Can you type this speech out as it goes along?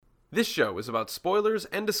This show is about spoilers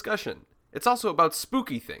and discussion. It's also about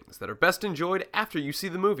spooky things that are best enjoyed after you see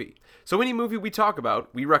the movie. So any movie we talk about,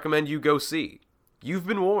 we recommend you go see. You've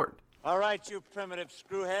been warned. All right, you primitive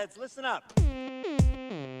screwheads, listen up. What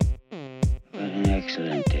an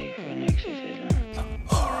excellent day for an exorcism.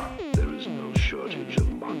 Horror. There is no shortage of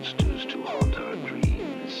monsters to haunt our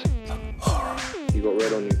dreams. Horror. You got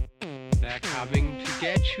red on you. They're coming to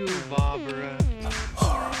get you, Barbara.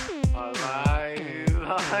 Horror. Alive!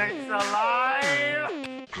 It's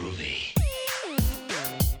alive! Groovy.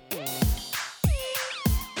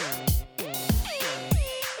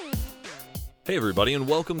 Hey everybody, and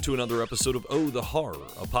welcome to another episode of Oh the Horror,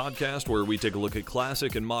 a podcast where we take a look at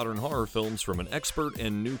classic and modern horror films from an expert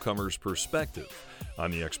and newcomer's perspective.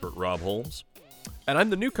 I'm the expert Rob Holmes. And I'm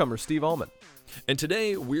the newcomer, Steve Allman. And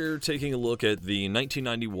today we're taking a look at the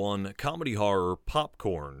 1991 comedy horror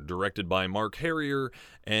Popcorn, directed by Mark Harrier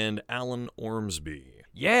and Alan Ormsby.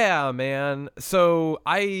 Yeah, man. So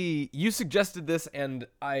you suggested this and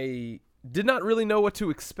I did not really know what to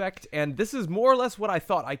expect, and this is more or less what I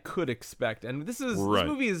thought I could expect. And this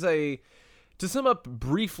movie is to sum up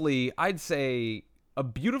briefly, I'd say a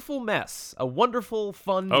beautiful mess, a wonderful,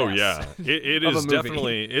 fun mess. Oh yeah, it is movie.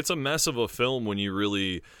 definitely, it's a mess of a film when you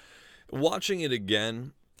really, watching it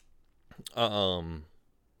again,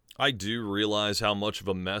 I do realize how much of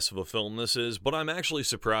a mess of a film this is, but I'm actually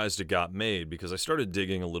surprised it got made because I started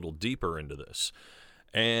digging a little deeper into this.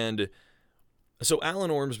 And so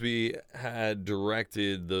Alan Ormsby had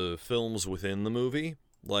directed the films within the movie,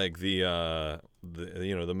 like the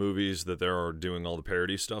movies that they are doing all the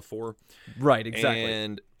parody stuff for. Right, exactly.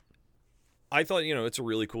 And I thought, it's a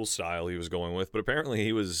really cool style he was going with, but apparently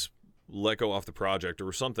he was let go off the project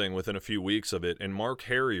or something within a few weeks of it, and Mark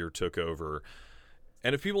Harrier took over.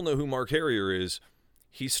 And if people know who Mark Harrier is,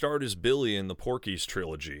 he starred as Billy in the Porky's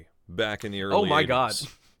trilogy back in the early 80s. Oh my God.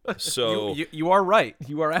 So you are right.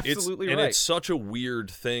 You are absolutely right. And it's such a weird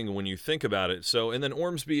thing when you think about it. So, and then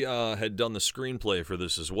Ormsby had done the screenplay for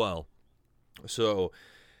this as well. So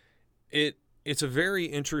it's a very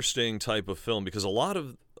interesting type of film because a lot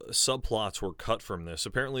of subplots were cut from this.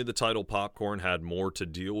 Apparently the title Popcorn had more to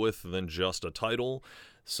deal with than just a title.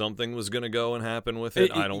 Something was going to go and happen with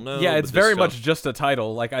it. I don't know. Yeah, it's very much just a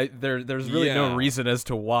title. Like there's really no reason as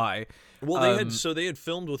to why. Well, they had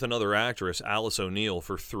filmed with another actress, Alice O'Neill,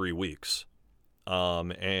 for 3 weeks.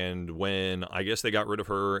 And when I guess they got rid of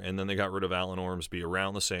her, and then they got rid of Alan Ormsby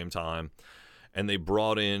around the same time, and they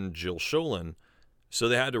brought in Jill Schoelen, so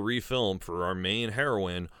they had to refilm for our main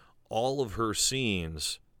heroine. All of her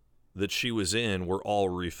scenes that she was in were all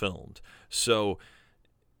refilmed. So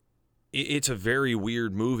it's a very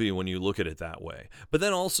weird movie when you look at it that way. But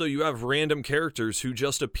then also you have random characters who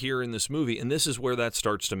just appear in this movie, and this is where that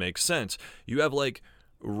starts to make sense. You have like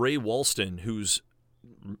Ray Walston, who's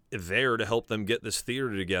there to help them get this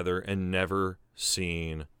theater together and never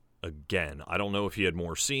seen again. I don't know if he had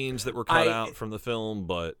more scenes that were cut out from the film,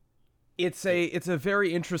 but it's a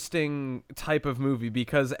very interesting type of movie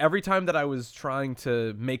because every time that I was trying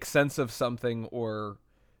to make sense of something or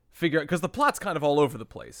figure out, because the plot's kind of all over the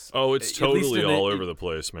place. Oh, it's totally all over the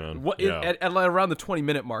place, man. At around the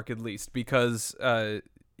 20-minute mark, at least, because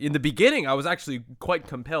in the beginning, I was actually quite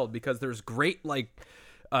compelled because there's great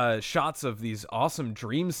shots of these awesome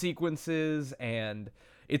dream sequences, and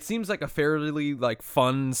it seems like a fairly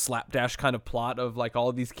fun slapdash kind of plot of all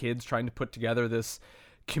of these kids trying to put together this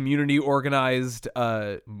community organized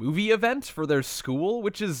movie event for their school,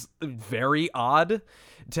 which is very odd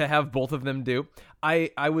to have both of them do.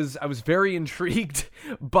 I was very intrigued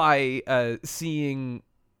by seeing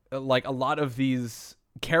a lot of these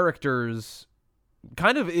characters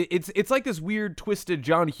kind of, it's like this weird twisted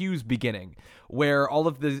John Hughes beginning where all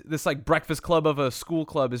of this breakfast club of a school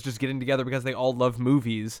club is just getting together because they all love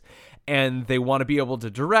movies and they want to be able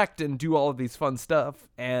to direct and do all of these fun stuff,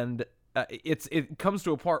 and it comes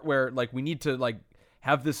to a part where we need to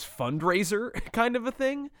have this fundraiser kind of a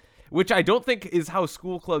thing, which I don't think is how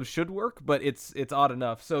school clubs should work, but it's odd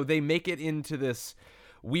enough. So they make it into this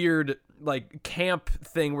weird camp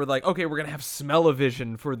thing where okay, we're gonna have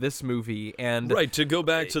smell-o-vision for this movie, and right, to go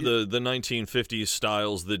back to the 1950s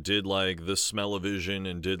styles that did the smell-o-vision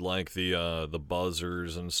and did the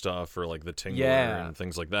buzzers and stuff, or the tingler and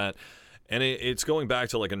things like that. And it's going back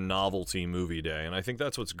to a novelty movie day, and I think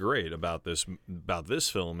that's what's great about this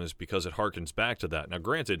film is because it harkens back to that. Now,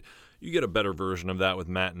 granted, you get a better version of that with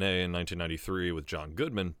Matinee in 1993 with John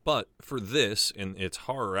Goodman, but for this, in its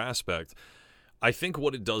horror aspect, I think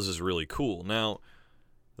what it does is really cool. Now,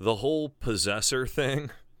 the whole possessor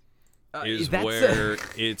thing is where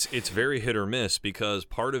it's very hit or miss because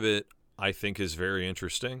part of it I think is very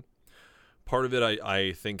interesting. part of it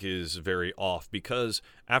I think is very off, because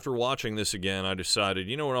after watching this again, I decided,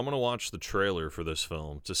 you know what, I'm going to watch the trailer for this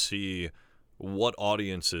film to see what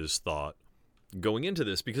audiences thought going into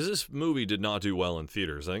this, because this movie did not do well in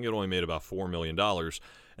theaters. I think it only made about $4 million.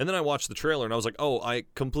 And then I watched the trailer and I was like, oh, I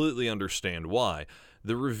completely understand why.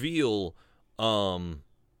 The reveal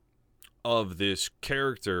of this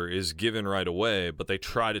character is given right away, but they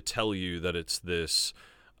try to tell you that it's this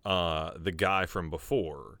the guy from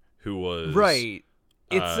before who was Right.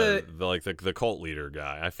 It's the cult leader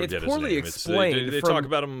guy. I forget it's his poorly name. explained. They talk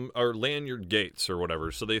about him, or Lanyard Gates or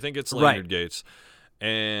whatever. So they think it's Lanyard Gates,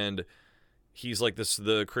 and he's like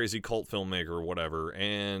the crazy cult filmmaker or whatever.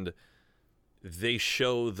 And they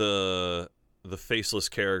show the faceless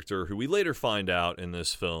character, who we later find out in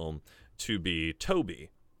this film to be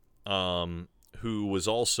Toby, who was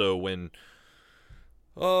also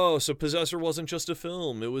so Possessor wasn't just a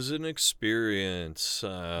film, it was an experience.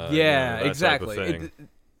 That exactly. type of thing.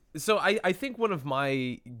 So I think one of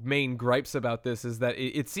my main gripes about this is that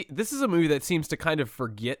this is a movie that seems to kind of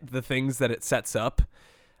forget the things that it sets up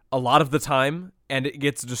a lot of the time, and it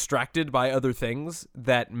gets distracted by other things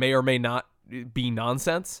that may or may not be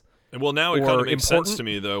nonsense. Well, now it kind of makes important. sense to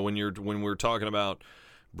me, though, when we're talking about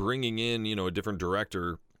bringing in, a different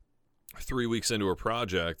director 3 weeks into a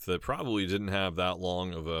project that probably didn't have that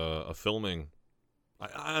long of a filming.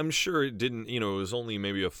 I'm sure it didn't, it was only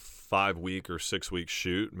maybe a 5-week or 6-week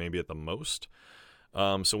shoot, maybe at the most.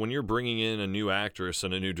 So when you're bringing in a new actress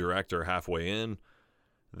and a new director halfway in,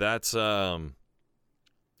 that's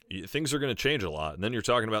things are going to change a lot. And then you're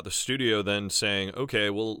talking about the studio then saying, okay,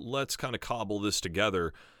 well, let's kind of cobble this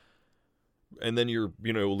together. And then you're,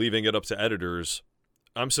 leaving it up to editors.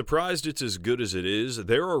 I'm surprised it's as good as it is.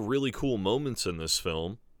 There are really cool moments in this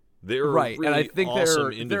film. There are really and I think awesome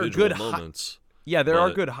they're individual good moments. There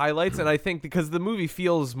are good highlights, and I think because the movie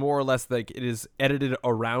feels more or less like it is edited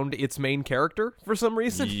around its main character for some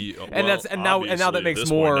reason, and now that makes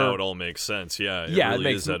more. Now it all makes sense. Yeah, it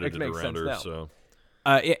really is edited around her. So,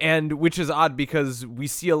 and which is odd because we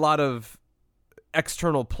see a lot of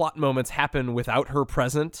external plot moments happen without her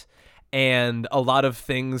present, and a lot of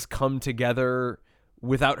things come together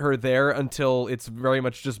without her there until it's very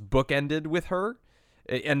much just bookended with her,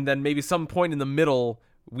 and then maybe some point in the middle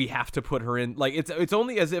we have to put her in. Like it's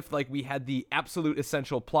only as if like we had the absolute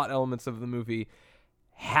essential plot elements of the movie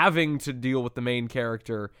having to deal with the main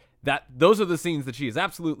character, that those are the scenes that she is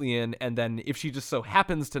absolutely in, and then if she just so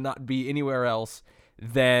happens to not be anywhere else,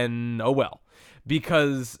 then oh well,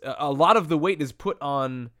 because a lot of the weight is put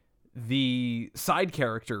on the side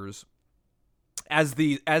characters as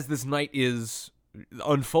this night is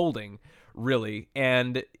unfolding, really,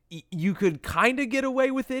 and you could kind of get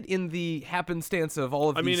away with it in the happenstance of all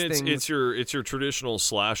of these things. I mean, it's your traditional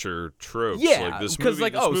slasher tropes. Yeah, like this because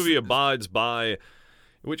movie, movie abides by,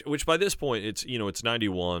 which by this point it's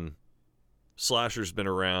 91. Slasher's been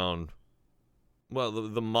around. Well,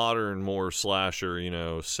 the modern more slasher,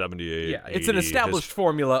 78. Yeah, it's an established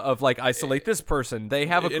formula of like isolate this person. They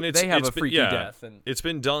have a freaky death, and it's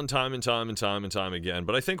been done time and time and time and time again.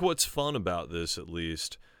 But I think what's fun about this, at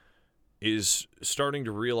least, is starting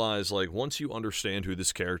to realize, like, once you understand who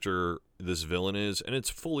this character, this villain is, and it's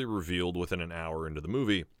fully revealed within an hour into the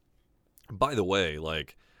movie. By the way,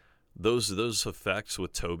 like, those effects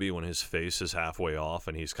with Toby when his face is halfway off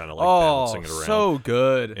and he's kind of like bouncing it around, so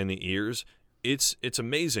good, in the ears. It's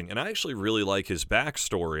amazing, and I actually really like his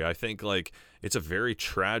backstory. I think like it's a very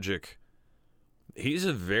tragic. He's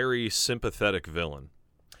a very sympathetic villain.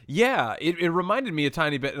 Yeah, it reminded me a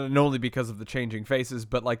tiny bit, not only because of the changing faces,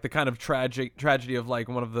 but like the kind of tragedy of like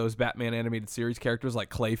one of those Batman animated series characters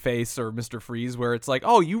like Clayface or Mr. Freeze, where it's like,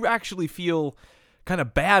 oh, you actually feel kind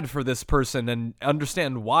of bad for this person and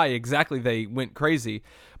understand why exactly they went crazy.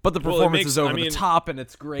 But the performance is over the top, and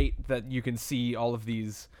it's great that you can see all of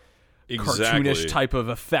these cartoonish type of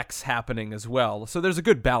effects happening as well. So there's a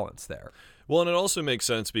good balance there. Well, and it also makes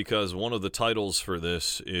sense because one of the titles for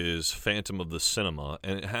this is Phantom of the Cinema,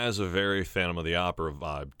 and it has a very Phantom of the Opera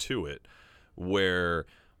vibe to it, where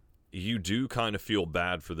you do kind of feel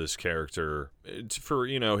bad for this character for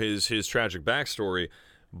his tragic backstory.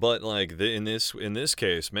 But like in this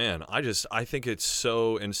case, man, I think it's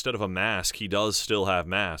so, instead of a mask, he does still have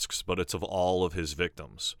masks, but it's of all of his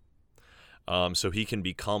victims. So he can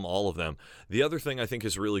become all of them. The other thing I think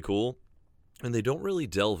is really cool, and they don't really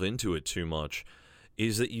delve into it too much,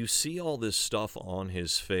 is that you see all this stuff on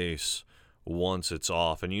his face once it's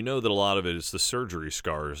off, and you know that a lot of it is the surgery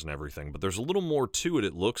scars and everything, but there's a little more to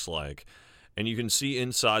it looks like, and you can see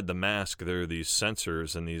inside the mask there are these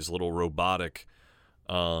sensors and these little robotic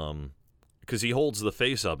kind because he holds the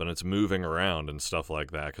face up and it's moving around and stuff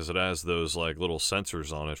like that because it has those like little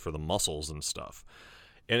sensors on it for the muscles and stuff.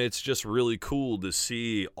 And it's just really cool to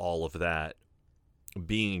see all of that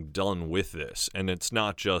being done with this. And it's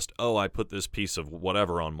not just, oh, I put this piece of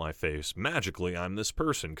whatever on my face. Magically, I'm this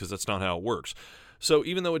person, because that's not how it works. So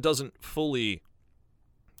even though it doesn't fully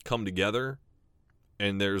come together,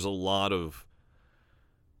 and there's a lot of,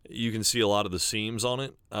 you can see a lot of the seams on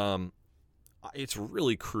it, it's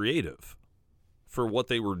really creative for what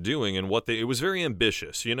they were doing and it was very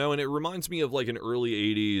ambitious, you know, and it reminds me of like an early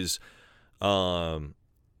 80s,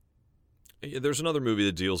 there's another movie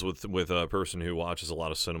that deals with a person who watches a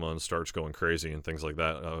lot of cinema and starts going crazy and things like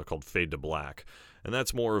that, called Fade to Black. And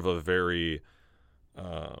that's more of a very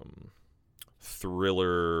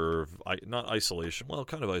thriller, not isolation, well,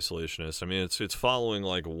 kind of isolationist. I mean, it's following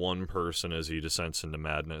like one person as he descends into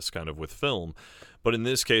madness kind of with film. But in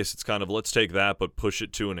this case, it's kind of, let's take that but push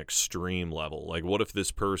it to an extreme level. Like, what if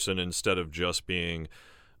this person, instead of just being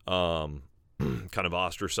kind of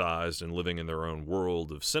ostracized and living in their own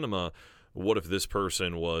world of cinema, what if this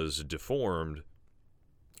person was deformed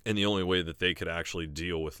and the only way that they could actually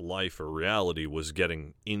deal with life or reality was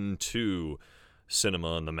getting into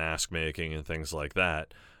cinema and the mask making and things like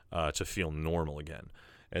that to feel normal again.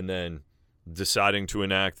 And then deciding to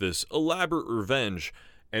enact this elaborate revenge.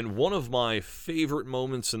 And one of my favorite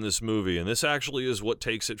moments in this movie, and this actually is what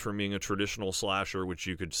takes it from being a traditional slasher, which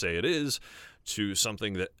you could say it is, to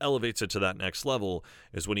something that elevates it to that next level,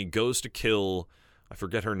 is when he goes to kill, I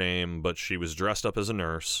forget her name, but she was dressed up as a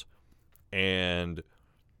nurse, and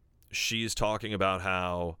she's talking about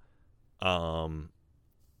how,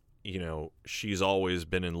 you know, she's always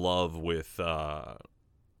been in love with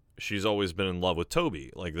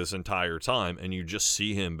Toby, like, this entire time, and you just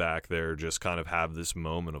see him back there just kind of have this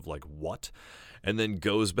moment of like, what? And then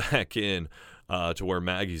goes back in to where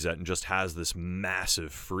Maggie's at and just has this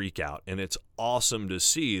massive freak out. And it's awesome to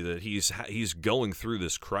see that he's going through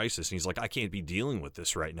this crisis, and he's like, I can't be dealing with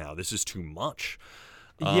this right now. This is too much.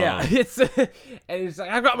 Yeah, it's like,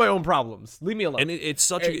 I've got my own problems. Leave me alone. And it's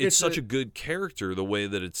such a good character, the way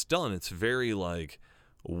that it's done. It's very like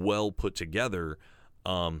well put together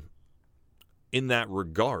in that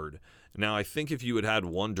regard. Now, I think if you had had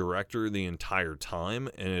one director the entire time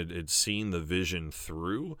and had seen the vision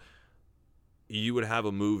through, you would have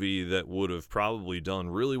a movie that would have probably done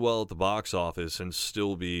really well at the box office and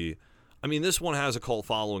still be, I mean, this one has a cult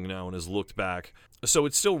following now and has looked back. So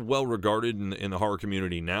it's still well regarded in the horror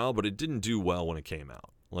community now, but it didn't do well when it came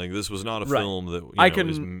out. Like, this was not a film that, I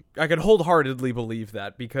can wholeheartedly believe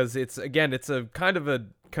that, because it's a kind of a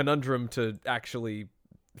conundrum to actually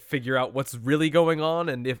figure out what's really going on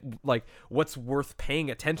and if, like, what's worth paying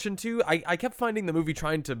attention to. I kept finding the movie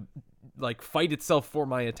trying to like fight itself for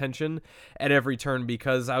my attention at every turn,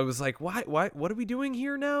 because I was like, why what are we doing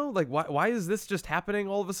here now? Like, why is this just happening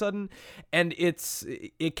all of a sudden? And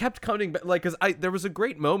it kept coming back, like, because there was a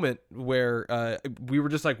great moment where we were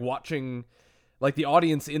just like watching, like, the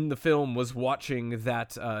audience in the film was watching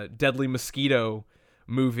that Deadly Mosquito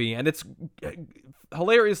movie, and it's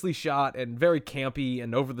hilariously shot and very campy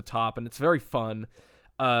and over the top, and it's very fun.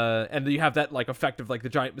 And you have that like effect of like the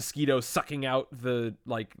giant mosquito sucking out the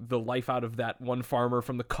life out of that one farmer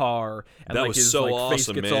from the car. And that like was his, so like, awesome,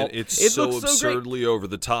 face gets man. all, It's so absurdly great. over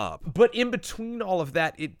the top. But in between all of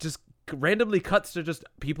that, it just randomly cuts to just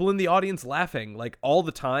people in the audience laughing like all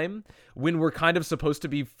the time, when we're kind of supposed to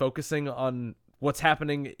be focusing on what's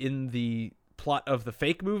happening in the plot of the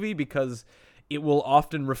fake movie, because it will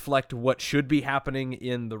often reflect what should be happening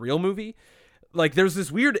in the real movie. Like, there's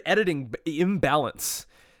this weird editing imbalance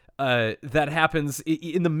that happens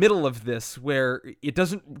in the middle of this, where it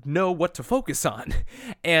doesn't know what to focus on.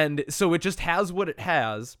 And so it just has what it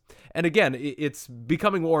has. And again, it's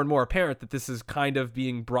becoming more and more apparent that this is kind of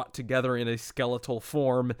being brought together in a skeletal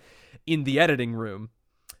form in the editing room.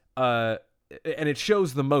 And it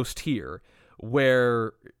shows the most here,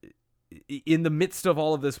 where in the midst of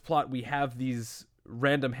all of this plot, we have these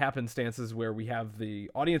random happenstances where we have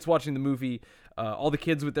the audience watching the movie, all the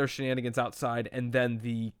kids with their shenanigans outside, and then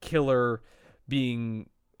the killer being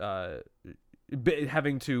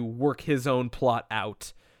having to work his own plot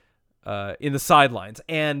out in the sidelines.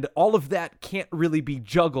 And all of that can't really be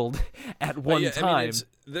juggled at one time.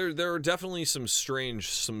 I mean, there are definitely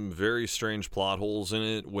some very strange plot holes in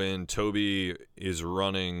it when Toby is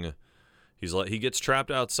running. He gets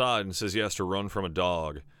trapped outside and says he has to run from a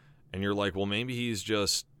dog. And you're like, well, maybe he's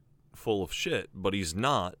just full of shit, but he's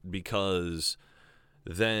not, because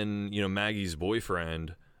then, you know, Maggie's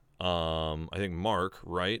boyfriend, I think Mark,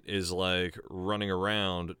 right, is like running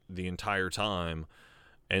around the entire time,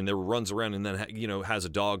 and there runs around and then has a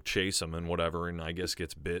dog chase him and whatever, and I guess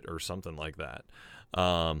gets bit or something like that.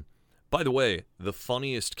 By the way, the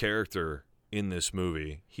funniest character in this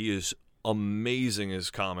movie, he is amazing as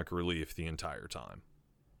comic relief the entire time.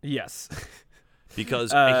 Yes.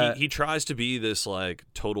 Because he tries to be this like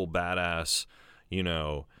total badass,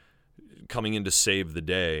 coming in to save the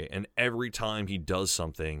day, and every time he does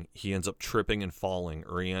something, he ends up tripping and falling,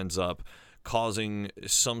 or he ends up causing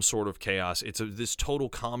some sort of chaos. It's this total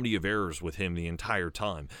comedy of errors with him the entire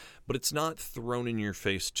time, but it's not thrown in your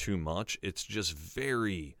face too much. It's just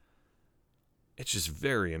very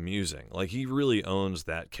amusing. Like, he really owns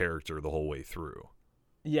that character the whole way through.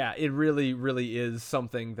 Yeah, it really, really is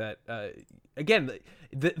something that, again,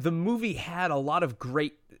 the movie had a lot of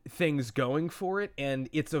great things going for it, and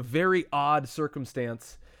it's a very odd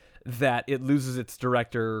circumstance that it loses its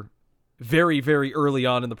director very, very early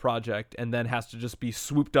on in the project and then has to just be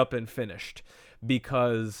swooped up and finished,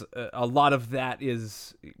 because a lot of that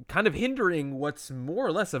is kind of hindering what's more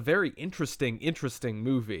or less a very interesting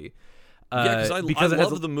movie. Yeah, because I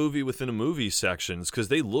love the movie within a movie sections because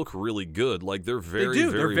they look really good. Like, they're very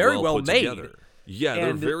well put made. Together. Yeah,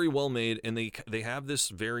 they're very well made, and they have this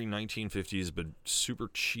very 1950s but super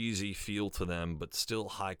cheesy feel to them, but still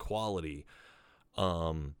high quality.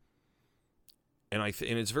 And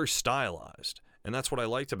it's very stylized, and that's what I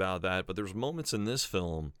liked about that. But there's moments in this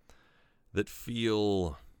film that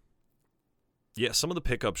feel, some of the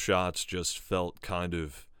pickup shots just felt kind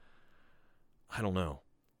of, I don't know,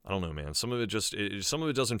 man. Some of it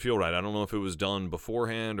doesn't feel right. I don't know if it was done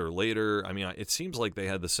beforehand or later. I mean, it seems like they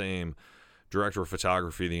had the same director of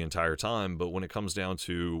photography the entire time, but when it comes down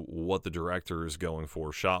to what the director is going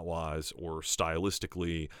for shot-wise or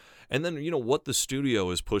stylistically, and then, what the studio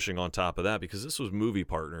is pushing on top of that, because this was Movie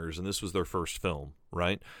Partners and this was their first film,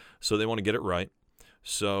 right? So they want to get it right.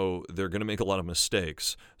 So they're going to make a lot of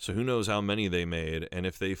mistakes. So who knows how many they made, and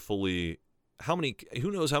if they fully...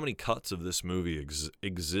 who knows how many cuts of this movie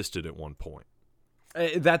existed at one point?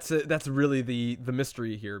 That's really the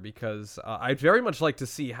mystery here, because I'd very much like to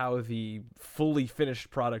see how the fully finished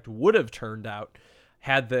product would have turned out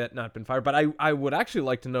had that not been fired. But I would actually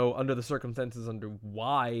like to know, under the circumstances, under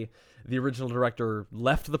why the original director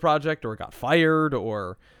left the project or got fired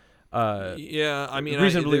or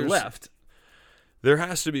reasonably left. There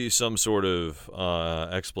has to be some sort of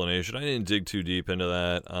explanation. I didn't dig too deep into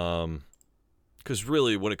that. Because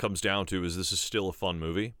really, what it comes down to is this is still a fun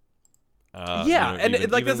movie. That's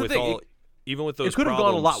the thing. Even with those, it could have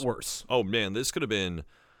gone a lot worse. Oh man, this could have been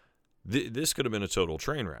a total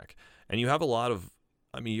train wreck. And you have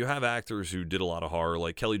you have actors who did a lot of horror,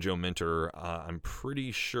 like Kelly Jo Minter. I'm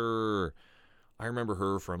pretty sure I remember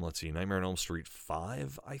her from, Nightmare on Elm Street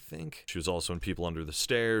 5, I think. She was also in People Under the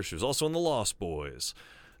Stairs. She was also in The Lost Boys.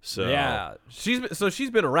 So yeah, she's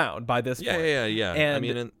been around by this point. Yeah.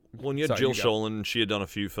 And, when you had Jill Schoelen, she had done a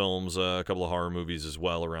few films, a couple of horror movies as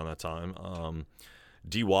well around that time.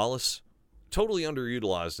 Dee Wallace, totally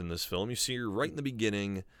underutilized in this film. You see her right in the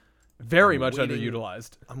beginning. Very much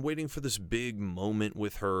underutilized. I'm waiting for this big moment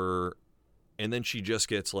with her, and then she just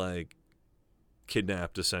gets,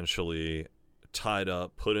 kidnapped, essentially, tied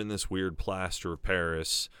up, put in this weird plaster of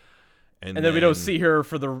Paris. And then we don't see her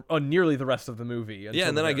for nearly the rest of the movie. Yeah,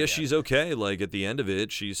 and then I guess she's okay. Like, at the end of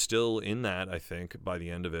it, she's still in that, I think, by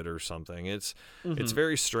the end of it or something. It's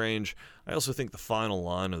very strange. I also think the final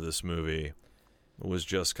line of this movie was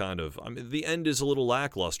just kind of... the end is a little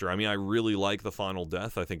lackluster. I really like the final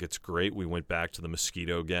death. I think it's great. We went back to the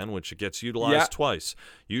mosquito again, which gets utilized twice.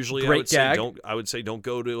 Usually, I would say don't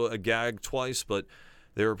go to a gag twice, but...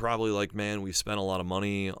 They were probably like, man, we spent a lot of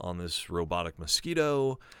money on this robotic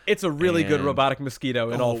mosquito. It's a really good robotic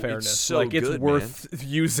mosquito, in all fairness. It's so good, it's worth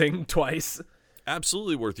using twice.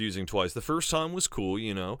 Absolutely worth using twice. The first time was cool,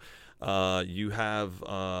 You have,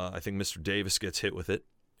 I think Mr. Davis gets hit with it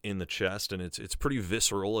in the chest, and it's pretty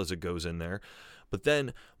visceral as it goes in there. But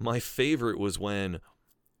then my favorite was when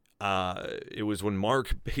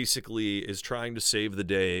Mark basically is trying to save the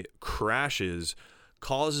day, crashes,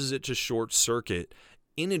 causes it to short circuit,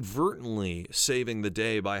 inadvertently saving the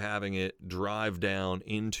day by having it drive down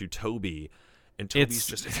into Toby, and Toby's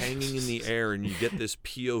just hanging in the air, and you get this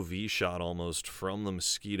POV shot almost from the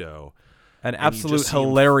mosquito. An absolute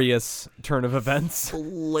hilarious turn of events.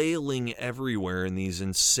 Flailing everywhere in these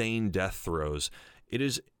insane death throes. It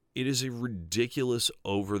is a ridiculous,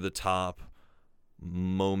 over-the-top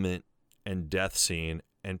moment and death scene,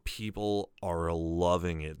 and people are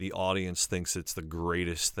loving it. The audience thinks it's the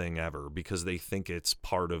greatest thing ever because they think it's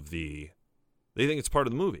part of the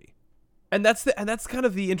movie. And that's kind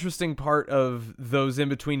of the interesting part of those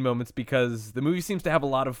in-between moments, because the movie seems to have a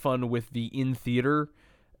lot of fun with the in-theater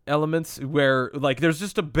elements where like there's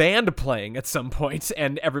just a band playing at some point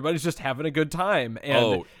and everybody's just having a good time,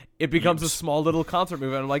 and it becomes a small little concert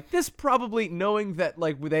movie. And I'm like, this probably, knowing that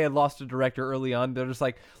like they had lost a director early on, they're just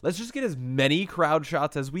like, let's just get as many crowd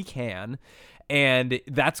shots as we can, and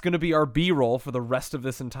that's going to be our B-roll for the rest of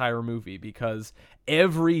this entire movie, because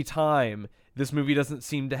every time this movie doesn't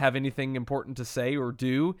seem to have anything important to say or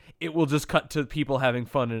do, it will just cut to people having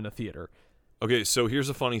fun in a theater. Okay, so here's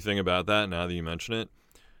a funny thing about that now that you mention it.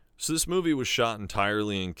 So this movie was shot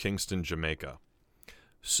entirely in Kingston, Jamaica.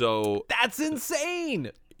 So that's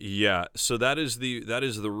insane. Yeah, so that is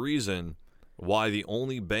the reason why the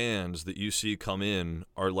only bands that you see come in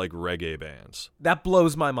are like reggae bands. That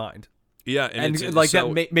blows my mind. Yeah, and like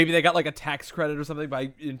so, that, maybe they got like a tax credit or something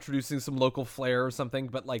by introducing some local flair or something.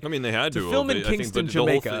 But like, I mean, they had to film in Kingston,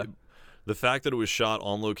 Jamaica. The fact that it was shot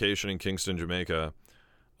on location in Kingston, Jamaica,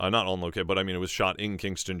 not on location, but I mean it was shot in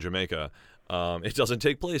Kingston, Jamaica. It doesn't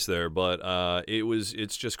take place there, but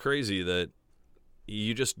it's just crazy that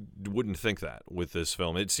you just wouldn't think that with this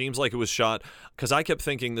film. It seems like it was shot, because I kept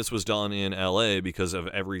thinking this was done in LA because of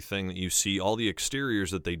everything that you see, all the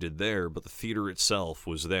exteriors that they did there, but the theater itself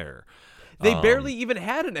was there. They barely even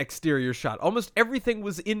had an exterior shot. Almost everything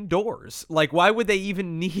was indoors. Like, why would they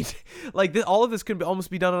even need like all of this could almost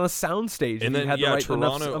be done on a soundstage? And then had the right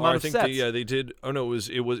Toronto. amount I of think sets. they did. Oh no,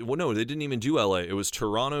 no, they didn't even do LA. It was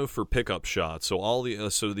Toronto for pickup shots. So all the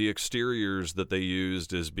the exteriors that they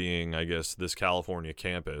used as being, I guess, this California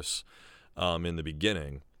campus in the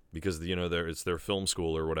beginning, because it's their film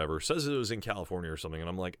school or whatever. It says it was in California or something, and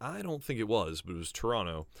I'm like, I don't think it was, but it was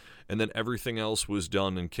Toronto. And then everything else was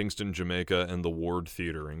done in Kingston, Jamaica, and the Ward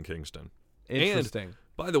Theater in Kingston. Interesting. And,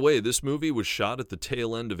 by the way, this movie was shot at the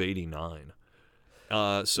tail end of '89.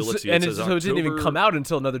 So let's see. It didn't even come out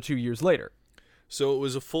until another 2 years later. So it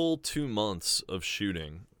was a full 2 months of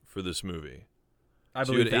shooting for this movie. I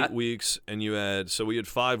so believe you had that. 8 weeks, and we had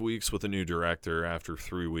 5 weeks with a new director after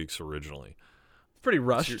 3 weeks originally. Pretty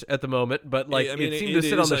rushed at the moment, but like I mean, it seemed to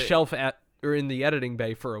sit on the shelf or in the editing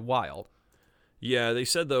bay for a while. Yeah, they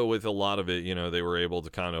said though with a lot of it, they were able to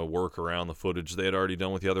kind of work around the footage they had already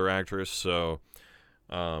done with the other actress. So,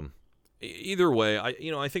 either way, I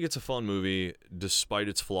think it's a fun movie despite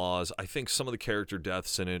its flaws. I think some of the character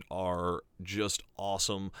deaths in it are just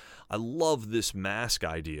awesome. I love this mask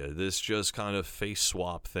idea, this just kind of face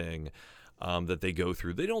swap thing. That they go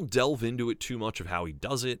through. They don't delve into it too much of how he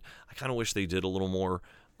does it. I kind of wish they did a little more,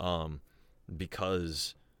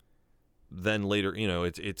 because then later,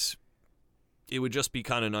 it would just be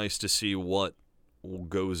kind of nice to see what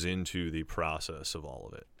goes into the process of all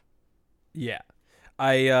of it. Yeah,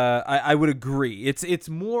 I would agree. It's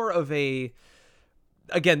more of a,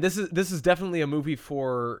 again, this is definitely a movie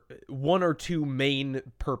for one or two main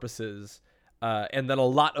purposes. And then a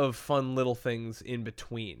lot of fun little things in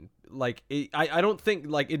between. Like, I don't think,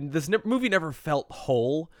 like, this movie never felt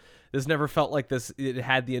whole. This never felt like it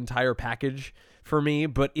had the entire package for me,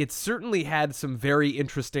 but it certainly had some very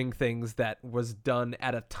interesting things that was done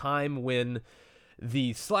at a time when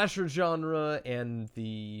the slasher genre and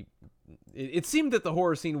it seemed that the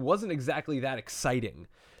horror scene wasn't exactly that exciting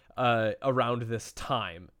around this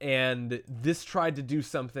time. And this tried to do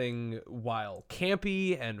something while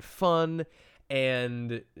campy and fun,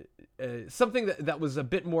 and something that was a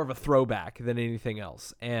bit more of a throwback than anything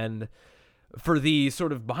else. And for the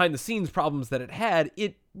sort of behind-the-scenes problems that it had,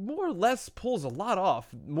 it more or less pulls a lot off,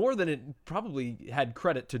 more than it probably had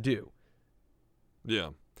credit to do.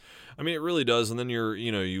 Yeah. I mean, it really does. And then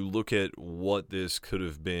you look at what this could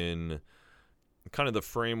have been, kind of the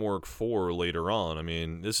framework for later on. I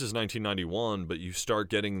mean, this is 1991, but you start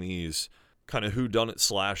getting these kind of whodunit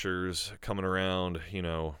slashers coming around,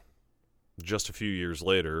 just a few years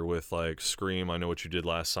later with like Scream, I Know What You Did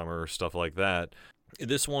Last Summer, stuff like that.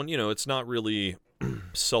 This one, it's not really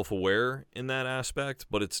self-aware in that aspect,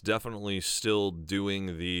 but it's definitely still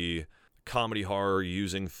doing the comedy horror,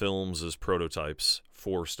 using films as prototypes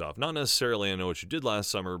for stuff. Not necessarily I Know What You Did Last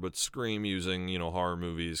Summer, but Scream using, horror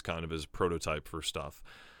movies kind of as prototype for stuff.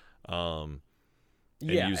 And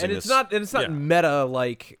it's not meta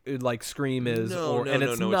like Scream is,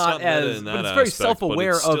 it's very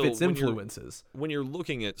self-aware of its influences. When you're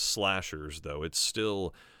looking at slashers, though, it's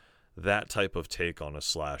still that type of take on a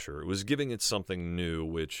slasher. It was giving it something new,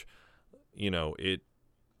 which,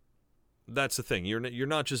 that's the thing. You're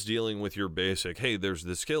not just dealing with your basic, hey, there's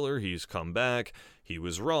this killer, he's come back, he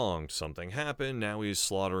was wronged, something happened, now he's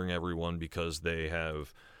slaughtering everyone because they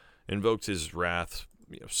have invoked his wrath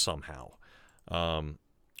somehow.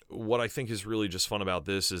 What I think is really just fun about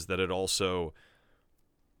this is that it also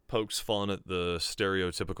pokes fun at the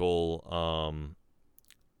stereotypical,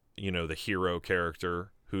 the hero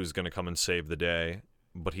character who's going to come and save the day,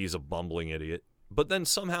 but he's a bumbling idiot. But then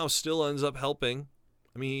somehow still ends up helping.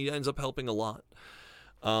 I mean, he ends up helping a lot.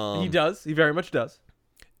 He does. He very much does.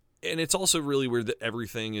 And it's also really weird that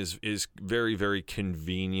everything is very, very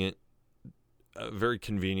convenient. Very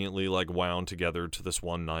conveniently like wound together to this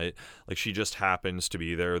one night. Like she just happens to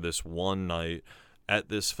be there this one night at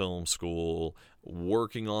this film school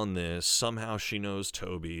working on this. Somehow she knows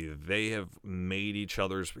Toby. They have made each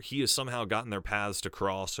other's. He has somehow gotten their paths to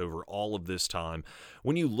cross over all of this time.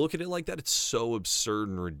 When you look at it like that, it's so absurd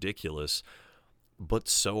and ridiculous. But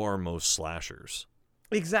so are most slashers.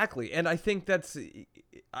 Exactly. And I think that's,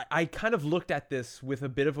 I kind of looked at this with a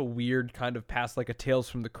bit of a weird kind of past, like a Tales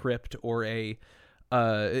from the Crypt or a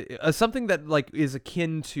something that like is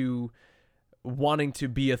akin to wanting to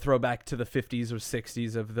be a throwback to the 50s or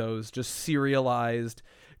 60s of those just serialized,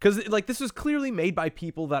 because like this was clearly made by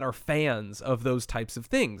people that are fans of those types of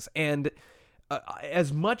things. And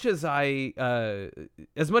as much as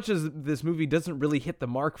this movie doesn't really hit the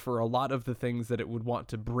mark for a lot of the things that it would want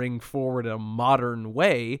to bring forward in a modern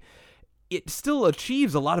way, it still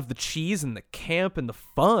achieves a lot of the cheese and the camp and the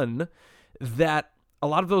fun that a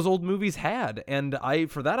lot of those old movies had. And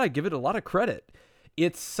for that, I give it a lot of credit.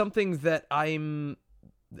 It's something that I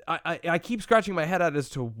keep scratching my head at as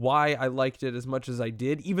to why I liked it as much as I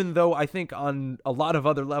did, even though I think on a lot of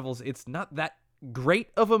other levels, it's not that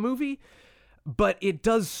great of a movie. But it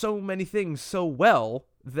does so many things so well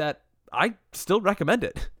that I still recommend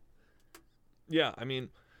it. Yeah, I mean,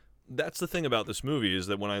 that's the thing about this movie is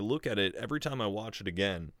that when I look at it, every time I watch it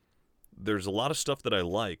again, there's a lot of stuff that I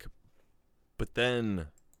like, but then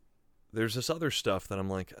there's this other stuff that I'm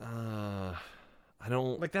like, I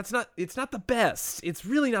don't... Like, it's not the best. It's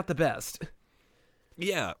really not the best.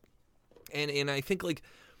 Yeah, and I think, like,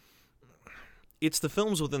 it's the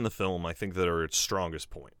films within the film, I think, that are its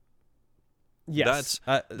strongest point. Yes,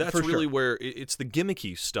 that's really where it's the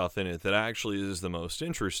gimmicky stuff in it that actually is the most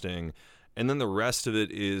interesting, and then the rest of it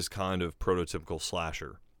is kind of prototypical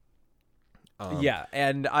slasher. Yeah,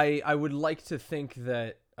 and I would like to think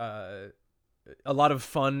that a lot of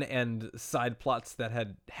fun and side plots that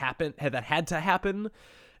had to happen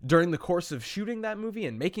during the course of shooting that movie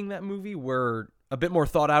and making that movie were a bit more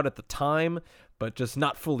thought out at the time, but just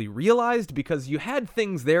not fully realized, because you had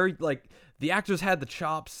things there, like the actors had the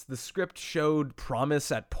chops, the script showed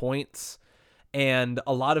promise at points, and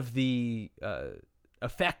a lot of the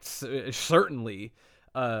effects certainly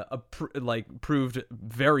proved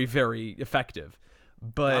very, very effective.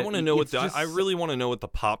 But I want to know I really want to know what the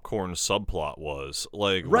popcorn subplot was.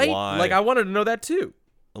 Like, right? Why? Like, I wanted to know that too.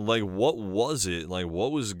 Like, what was it? Like,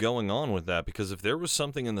 what was going on with that? Because if there was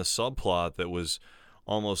something in the subplot that was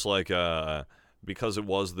almost like because it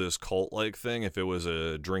was this cult-like thing, if it was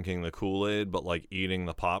drinking the Kool-Aid but like eating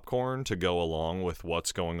the popcorn to go along with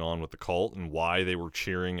what's going on with the cult and why they were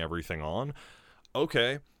cheering everything on,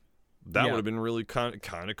 okay, that would have been really kind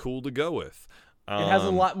of cool to go with. It has a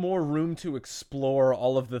lot more room to explore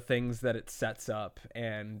all of the things that it sets up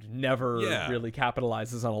and never really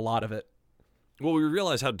capitalizes on a lot of it. Well, we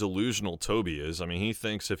realize how delusional Toby is. I mean, he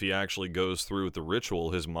thinks if he actually goes through with the ritual,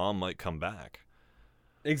 his mom might come back.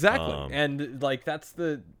 Exactly. And that's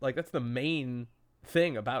the main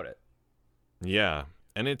thing about it. Yeah.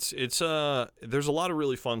 And it's there's a lot of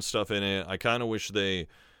really fun stuff in it. I kind of wish they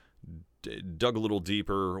dug a little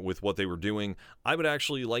deeper with what they were doing. I would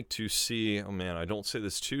actually like to see, oh man, I don't say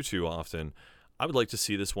this too often. I would like to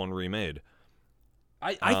see this one remade.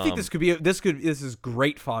 I think this is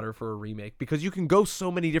great fodder for a remake, because you can go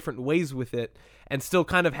so many different ways with it and still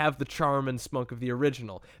kind of have the charm and spunk of the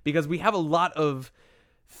original, because we have a lot of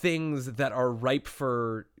things that are ripe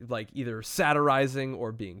for like either satirizing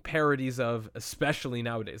or being parodies of, especially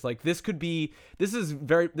nowadays. Like this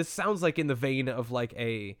sounds like in the vein of like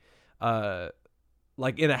a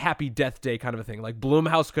like in a Happy Death Day kind of a thing. Like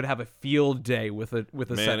Blumhouse could have a field day with a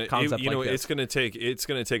set concept like this. It's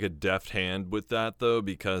gonna take a deft hand with that though,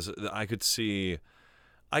 because I could see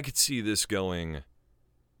this going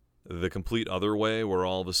the complete other way, where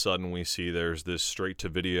all of a sudden we see there's this straight to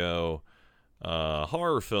video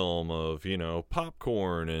horror film of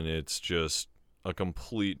popcorn, and it's just a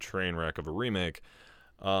complete train wreck of a remake.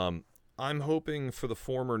 I'm hoping for the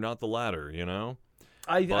former, not the latter.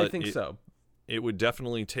 I think so. It would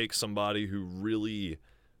definitely take somebody who really...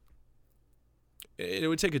 It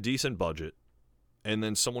would take a decent budget, and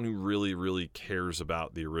then someone who really, really cares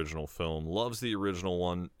about the original film, loves the original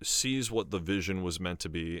one, sees what the vision was meant to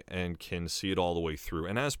be, and can see it all the way through,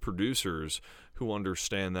 and has producers who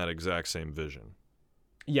understand that exact same vision.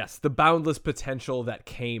 Yes, the boundless potential that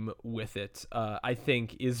came with it, I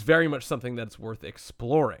think, is very much something that's worth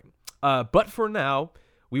exploring. But for now,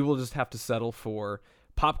 we will just have to settle for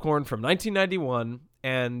Popcorn from 1991,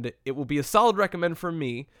 and it will be a solid recommend from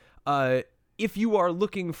me. If you are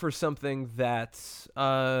looking for something that's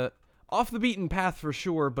off the beaten path for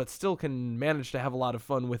sure, but still can manage to have a lot of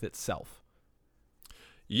fun with itself.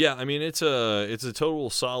 Yeah, I mean, it's a total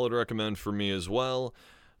solid recommend for me as well.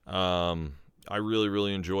 I really,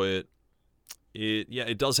 really enjoy it.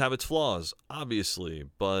 It does have its flaws, obviously,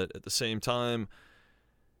 but at the same time,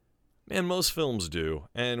 man, most films do.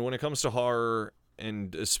 And when it comes to horror,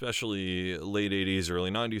 and especially late 80s,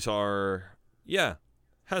 early 90s horror,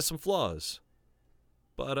 has some flaws.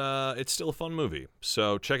 But it's still a fun movie.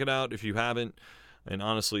 So check it out if you haven't. And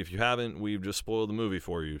honestly, if you haven't, we've just spoiled the movie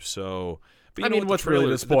for you. So, but I mean, what's really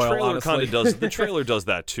to spoil, the trailer honestly? The trailer does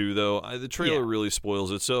that too, though. The trailer really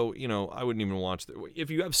spoils it. So, I wouldn't even watch it.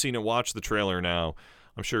 If you have seen it, watch the trailer now.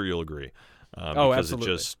 I'm sure you'll agree. Because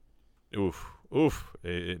absolutely.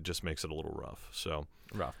 It just makes it a little rough. So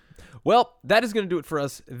rough. Well, that is going to do it for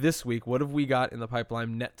us this week. What have we got in the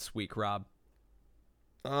pipeline next week, Rob?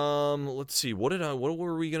 Let's see. What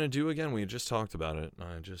were we gonna do again? We just talked about it.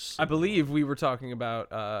 I believe we were talking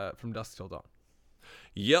about From Dusk Till Dawn.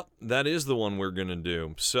 Yep, that is the one we're gonna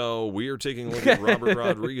do. So we are taking a look at Robert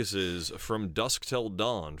Rodriguez's From Dusk Till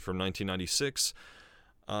Dawn from 1996.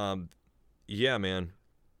 Yeah, man,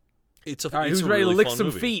 it's a. All right, it's who's a ready really to lick fun some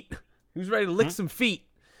movie. feet? Who's ready to lick some feet?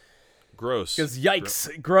 Gross. Because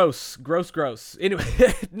yikes, gross. Anyway,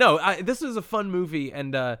 no, this is a fun movie,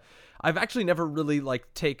 and I've actually never really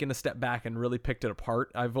taken a step back and really picked it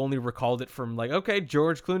apart. I've only recalled it from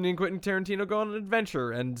George Clooney and Quentin Tarantino go on an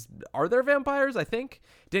adventure, and are there vampires? I think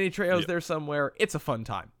Danny Trejo's there somewhere. It's a fun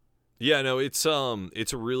time. Yeah, no, it's a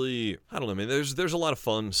really, I don't know, man. There's a lot of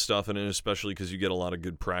fun stuff in it, especially because you get a lot of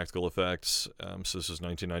good practical effects. So this was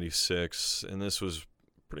 1996, and this was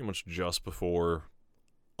pretty much just before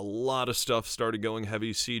a lot of stuff started going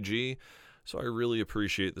heavy CG. So I really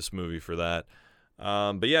appreciate this movie for that.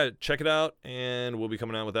 But yeah, check it out, and we'll be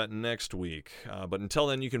coming out with that next week. But until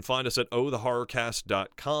then, you can find us at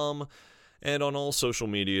ohthehorrorcast.com and on all social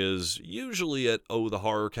medias, usually at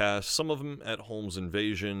ohthehorrorcast, some of them at Holmes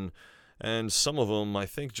Invasion, and some of them, I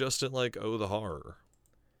think, just at Oh the Horror.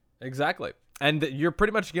 Exactly. And you're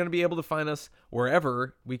pretty much going to be able to find us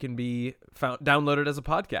wherever we can be downloaded as a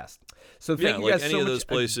podcast. So thank you guys so much. Any of those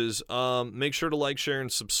places. Make sure to like, share,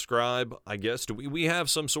 and subscribe. I guess we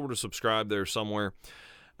have some sort of subscribe there somewhere.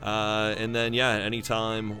 And then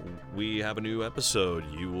anytime we have a new episode,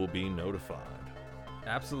 you will be notified.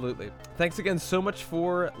 Absolutely. Thanks again so much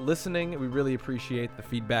for listening. We really appreciate the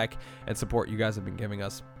feedback and support you guys have been giving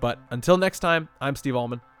us. But until next time, I'm Steve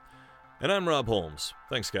Allman. And I'm Rob Holmes.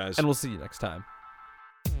 Thanks, guys. And we'll see you next time.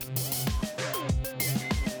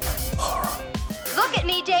 Look at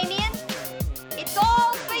me, Damien. It's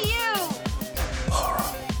all for you.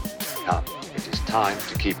 Come, it is time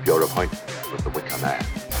to keep your appointment with the Wicker Man.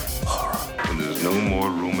 When there's no more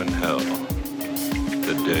room in hell,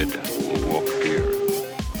 the dead will walk